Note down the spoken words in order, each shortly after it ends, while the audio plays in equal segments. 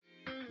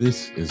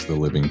This is the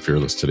Living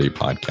Fearless Today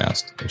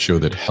podcast, a show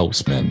that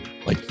helps men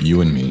like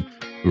you and me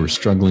who are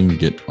struggling to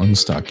get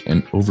unstuck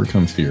and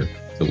overcome fear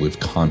to live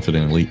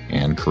confidently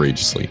and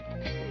courageously.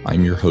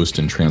 I'm your host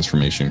and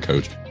transformation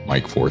coach,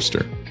 Mike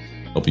Forster,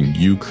 helping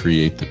you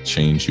create the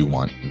change you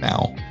want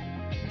now.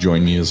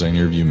 Join me as I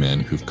interview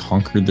men who've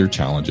conquered their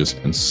challenges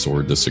and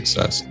soared to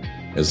success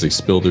as they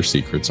spill their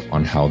secrets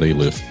on how they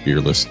live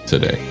fearless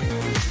today.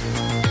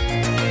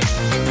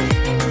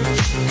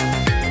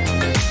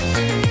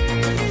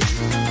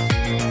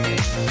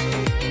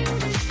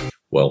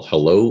 Well,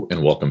 hello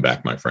and welcome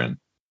back, my friend.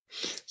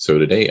 So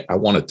today I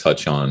want to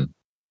touch on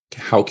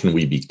how can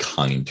we be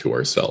kind to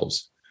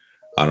ourselves?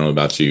 I don't know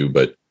about you,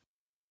 but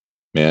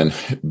man,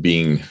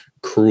 being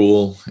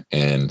cruel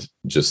and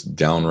just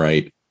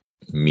downright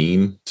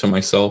mean to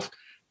myself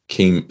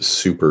came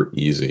super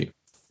easy.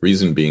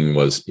 Reason being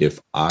was if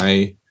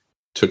I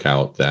took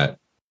out that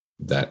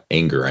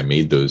anger, I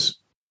made those,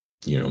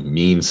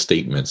 mean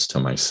statements to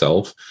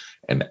myself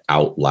and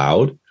out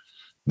loud,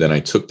 then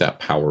I took that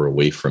power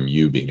away from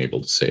you being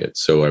able to say it.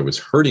 So I was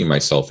hurting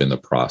myself in the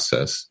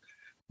process,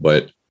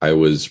 but I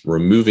was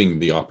removing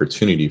the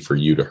opportunity for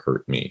you to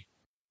hurt me.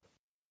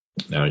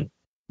 Now,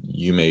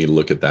 you may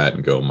look at that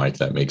and go, Mike,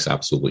 that makes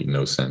absolutely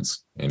no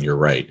sense. And you're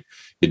right.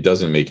 It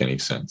doesn't make any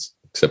sense,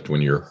 except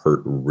when you're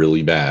hurt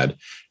really bad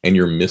and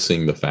you're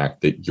missing the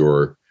fact that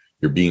you're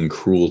being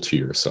cruel to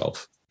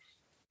yourself.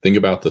 Think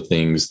about the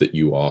things that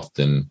you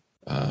often,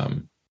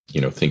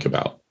 think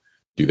about.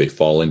 Do they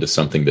fall into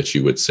something that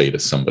you would say to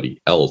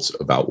somebody else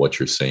about what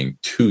you're saying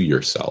to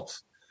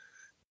yourself?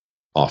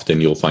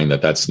 Often you'll find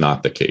that that's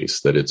not the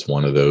case, that it's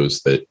one of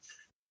those that,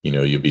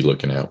 you'll be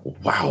looking at,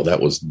 wow, that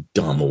was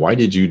dumb. Why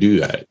did you do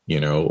that?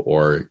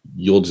 Or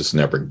you'll just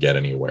never get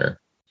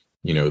anywhere.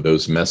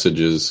 Those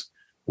messages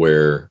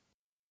where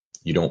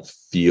you don't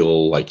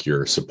feel like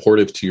you're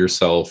supportive to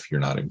yourself,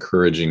 you're not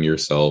encouraging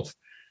yourself,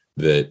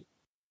 that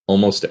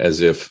almost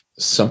as if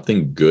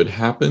something good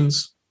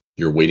happens,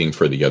 you're waiting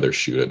for the other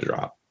shoe to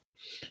drop.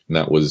 And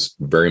that was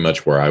very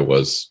much where I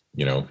was.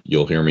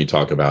 You'll hear me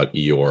talk about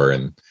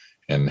Eeyore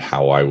and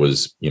how I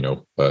was,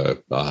 a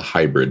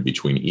hybrid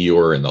between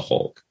Eeyore and the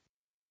Hulk,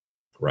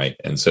 right?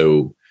 And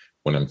so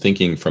when I'm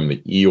thinking from the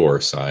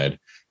Eeyore side,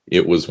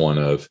 it was one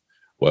of,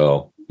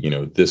 well,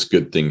 this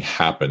good thing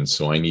happened,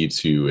 so I need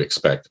to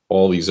expect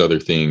all these other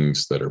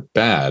things that are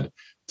bad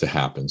to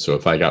happen. So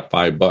if I got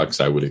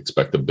 $5, I would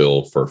expect a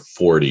bill for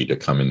 40 to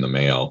come in the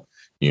mail,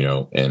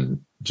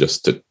 and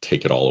just to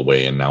take it all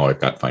away. And now I've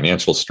got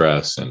financial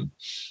stress and,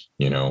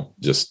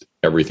 just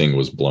everything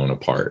was blown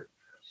apart.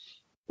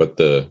 But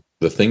the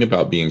thing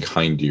about being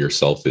kind to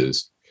yourself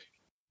is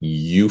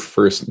you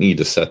first need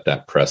to set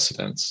that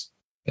precedence.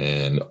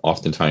 And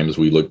oftentimes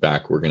we look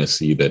back, we're going to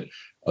see that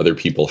other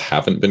people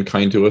haven't been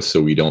kind to us.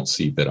 So we don't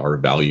see that our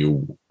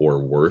value or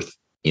worth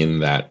in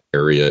that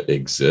area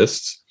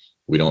exists.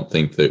 We don't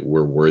think that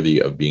we're worthy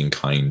of being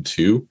kind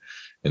to.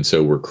 And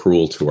so we're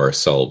cruel to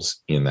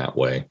ourselves in that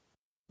way.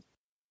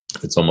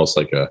 It's almost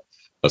like a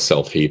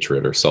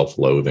self-hatred or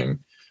self-loathing,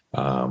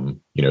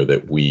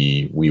 that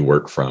we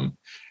work from.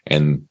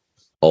 And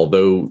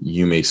although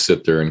you may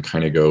sit there and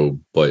kind of go,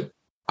 but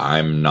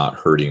I'm not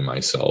hurting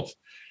myself,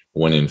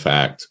 when in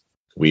fact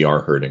we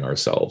are hurting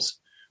ourselves.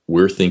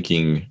 We're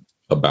thinking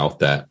about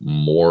that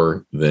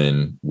more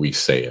than we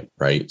say it,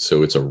 right?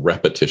 So it's a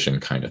repetition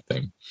kind of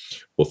thing.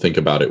 We'll think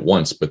about it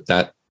once, but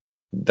that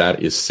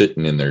is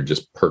sitting in there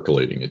just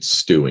percolating. It's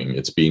stewing.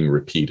 It's being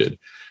repeated.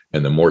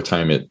 And the more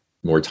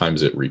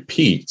times it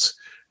repeats,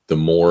 the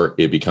more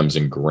it becomes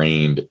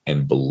ingrained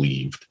and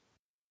believed.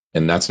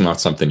 And that's not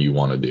something you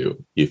want to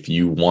do. If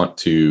you want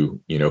to,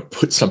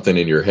 put something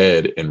in your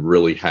head and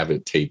really have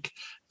it take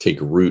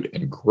root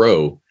and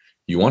grow,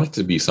 you want it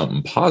to be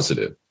something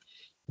positive.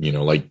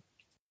 Like,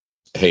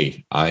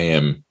 hey, I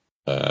am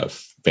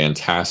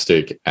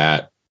fantastic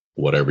at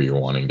whatever you're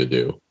wanting to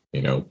do.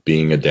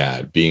 Being a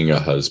dad, being a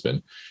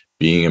husband,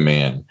 being a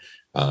man.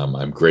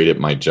 I'm great at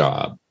my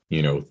job.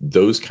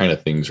 Those kind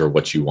of things are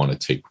what you want to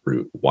take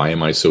root. Why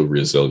am I so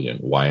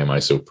resilient? Why am I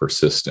so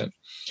persistent?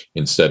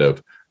 Instead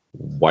of,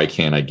 why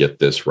can't I get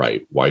this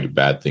right? Why do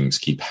bad things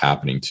keep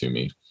happening to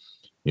me?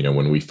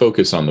 When we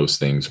focus on those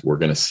things, we're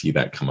going to see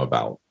that come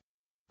about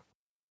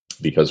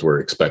because we're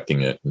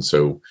expecting it. And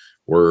so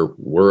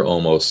we're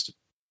almost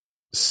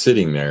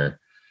sitting there,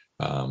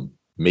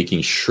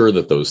 making sure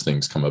that those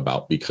things come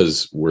about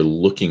because we're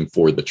looking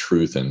for the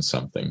truth in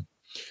something.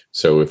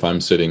 So if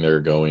I'm sitting there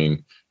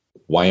going,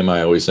 why am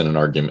I always in an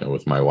argument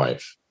with my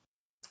wife?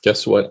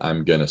 Guess what?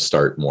 I'm going to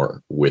start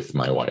more with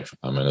my wife.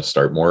 I'm going to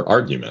start more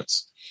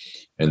arguments.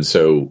 And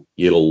so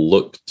it'll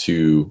look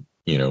to,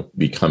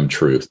 become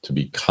truth, to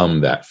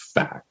become that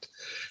fact.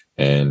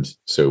 And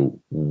so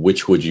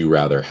which would you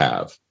rather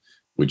have?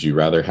 Would you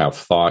rather have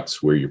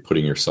thoughts where you're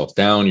putting yourself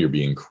down, you're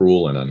being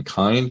cruel and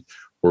unkind?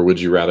 Or would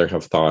you rather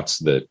have thoughts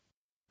that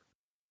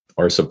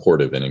are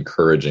supportive and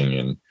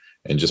encouraging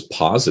and just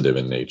positive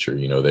in nature,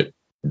 that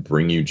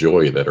bring you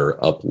joy, that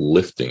are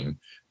uplifting,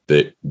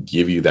 that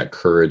give you that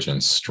courage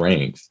and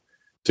strength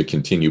to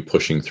continue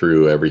pushing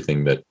through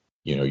everything that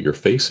you're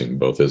facing,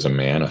 both as a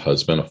man, a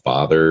husband, a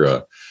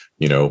father,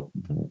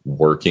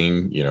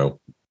 working,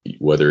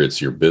 whether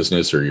it's your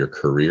business or your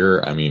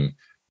career. I mean,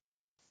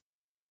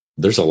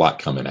 there's a lot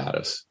coming at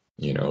us.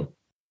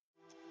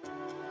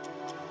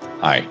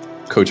 Hi,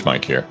 Coach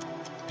Mike here.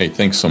 Hey,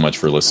 thanks so much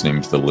for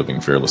listening to the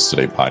Living Fearless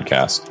Today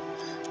podcast.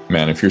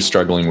 Man, if you're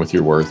struggling with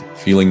your worth,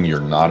 feeling you're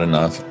not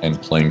enough,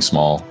 and playing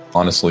small,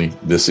 honestly,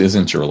 this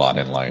isn't your lot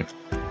in life.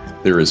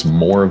 There is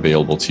more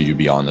available to you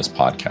beyond this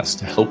podcast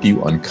to help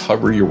you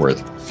uncover your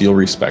worth, feel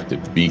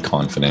respected, be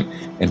confident,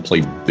 and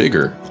play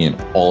bigger in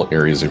all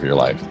areas of your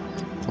life.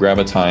 Grab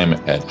a time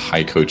at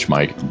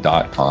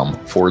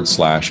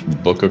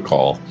highcoachmike.com/book a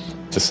call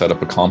to set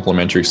up a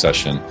complimentary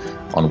session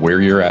on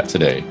where you're at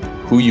today,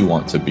 who you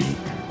want to be,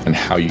 and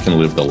how you can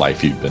live the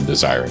life you've been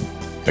desiring.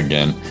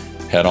 Again,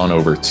 head on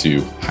over to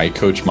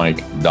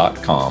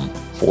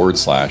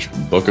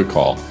highcoachmike.com/book a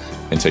call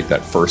and take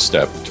that first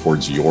step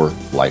towards your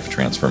life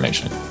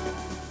transformation.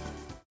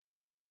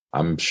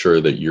 I'm sure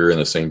that you're in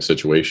the same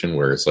situation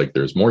where it's like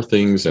there's more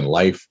things in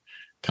life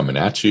coming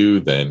at you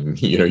than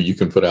you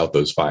can put out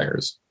those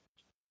fires.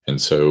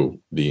 And so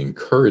the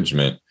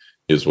encouragement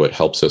is what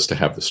helps us to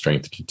have the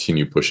strength to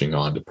continue pushing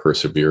on, to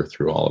persevere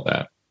through all of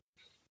that.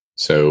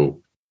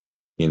 So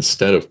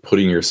instead of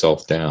putting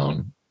yourself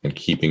down and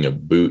keeping a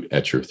boot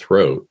at your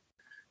throat,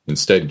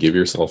 instead give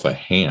yourself a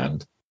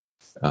hand.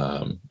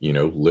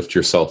 Lift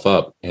yourself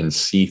up and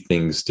see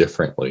things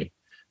differently.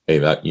 Hey,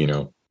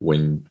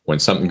 when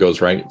something goes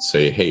right,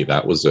 say, hey,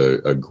 that was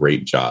a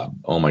great job.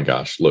 Oh my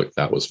gosh, look,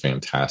 that was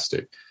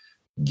fantastic.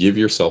 Give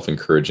yourself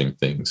encouraging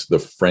things. The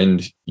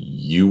friend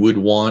you would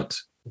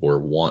want or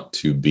want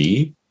to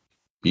be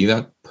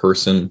that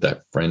person,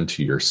 that friend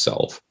to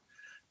yourself,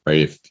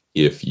 right?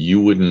 If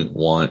you wouldn't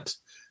want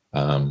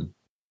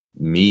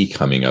me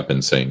coming up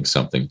and saying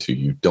something to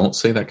you, don't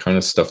say that kind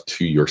of stuff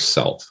to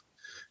yourself.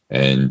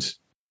 And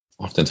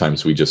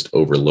oftentimes we just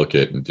overlook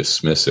it and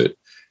dismiss it.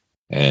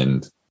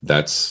 And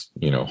that's,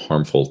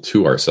 harmful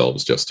to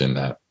ourselves just in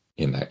that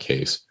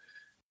case.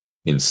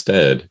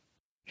 Instead,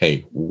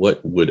 hey,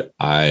 what would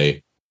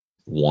I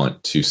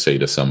want to say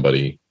to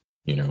somebody?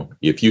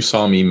 If you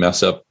saw me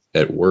mess up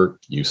at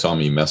work, you saw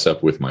me mess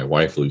up with my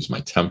wife, lose my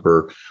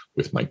temper,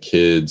 with my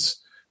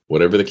kids,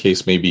 whatever the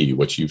case may be,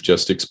 what you've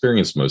just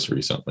experienced most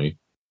recently,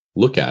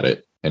 look at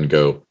it and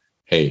go,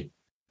 hey,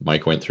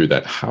 Mike went through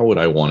that. How would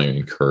I want to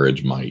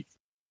encourage Mike?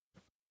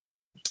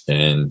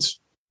 And,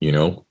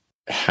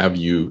 have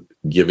you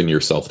given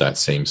yourself that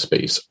same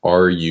space?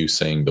 Are you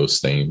saying those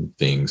same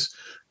things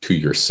to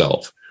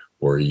yourself?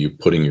 Or are you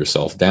putting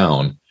yourself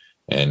down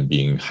and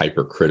being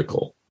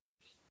hypercritical?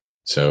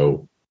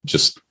 So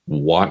just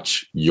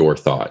watch your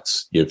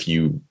thoughts. If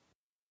you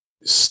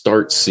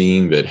start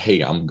seeing that, hey,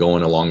 I'm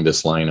going along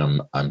this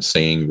line, I'm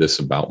saying this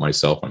about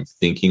myself, I'm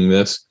thinking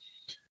this,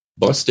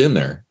 bust in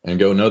there and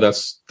go, no,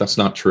 that's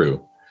not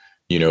true.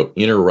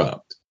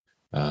 Interrupt.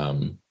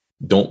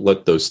 Don't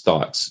let those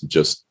thoughts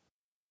just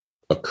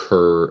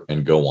occur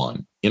and go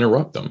on.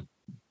 Interrupt them.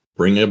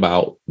 Bring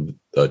about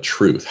the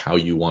truth, how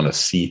you want to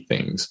see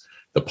things,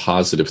 the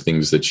positive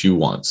things that you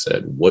want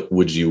said. What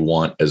would you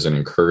want as an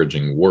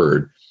encouraging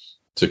word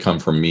to come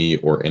from me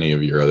or any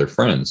of your other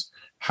friends?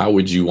 How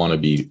would you want to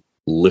be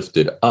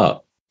lifted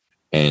up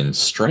and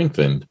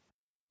strengthened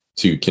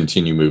to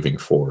continue moving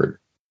forward?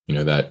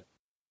 That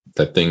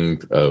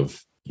thing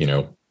of,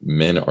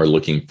 men are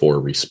looking for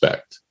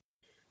respect.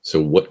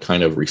 So what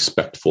kind of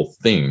respectful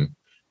thing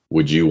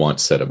would you want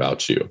said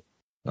about you?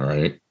 All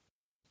right.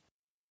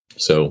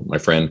 So my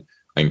friend,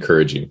 I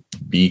encourage you,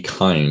 be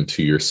kind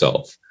to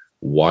yourself.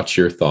 Watch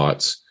your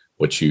thoughts,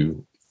 what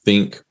you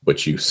think,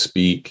 what you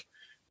speak.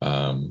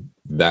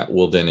 That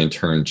will then in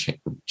turn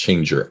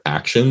change your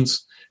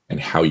actions and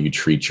how you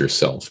treat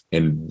yourself.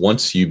 And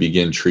once you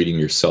begin treating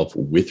yourself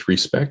with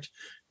respect,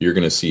 you're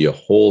going to see a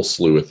whole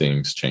slew of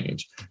things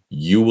change.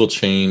 You will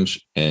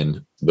change,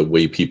 and the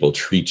way people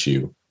treat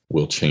you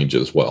will change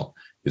as well.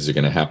 Is it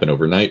going to happen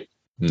overnight?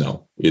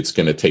 No, it's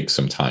going to take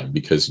some time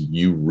because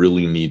you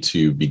really need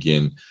to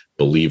begin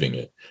believing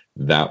it.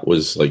 That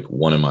was like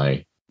one of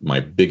my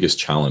biggest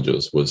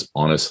challenges, was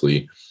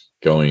honestly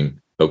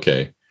going,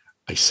 okay,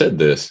 I said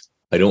this,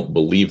 I don't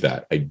believe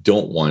that. I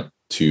don't want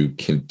to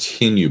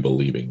continue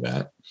believing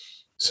that.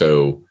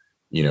 So,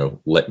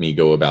 let me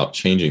go about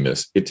changing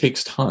this. It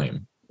takes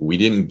time. We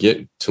didn't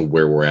get to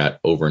where we're at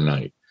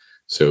overnight.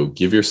 So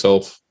give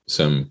yourself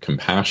some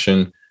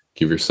compassion,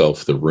 give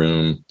yourself the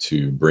room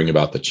to bring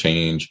about the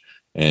change.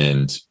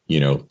 And,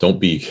 don't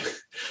be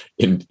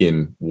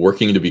in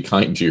working to be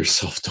kind to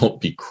yourself. Don't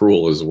be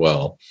cruel as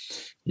well,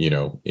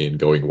 in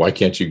going, why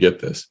can't you get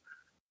this?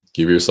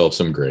 Give yourself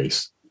some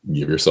grace,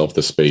 give yourself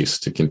the space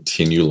to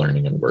continue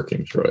learning and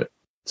working through it.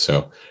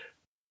 So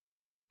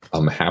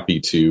I'm happy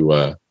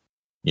to,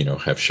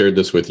 have shared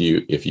this with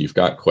you. If you've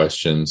got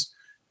questions,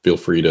 feel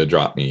free to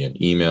drop me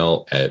an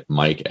email at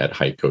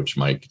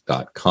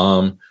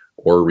mike@highcoachmike.com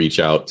or reach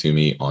out to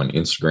me on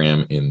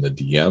Instagram in the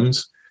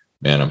DMs.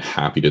 Man, I'm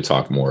happy to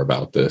talk more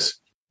about this.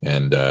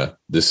 And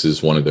this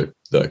is one of the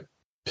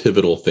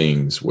pivotal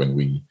things when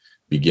we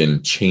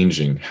begin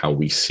changing how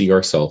we see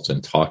ourselves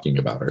and talking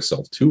about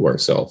ourselves to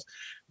ourselves,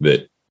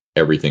 that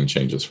everything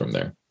changes from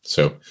there.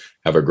 So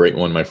have a great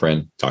one, my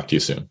friend. Talk to you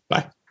soon.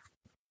 Bye.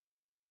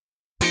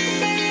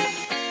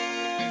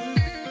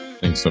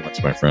 Thanks so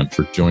much, my friend,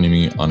 for joining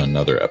me on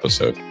another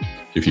episode.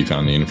 If you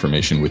found the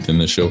information within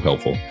the show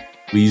helpful,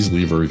 please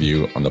leave a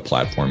review on the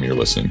platform you're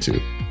listening to.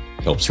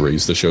 It helps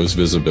raise the show's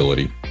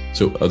visibility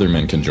so other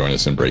men can join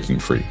us in breaking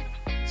free.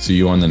 See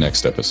you on the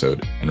next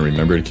episode, and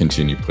remember to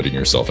continue putting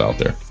yourself out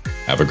there.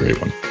 Have a great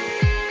one.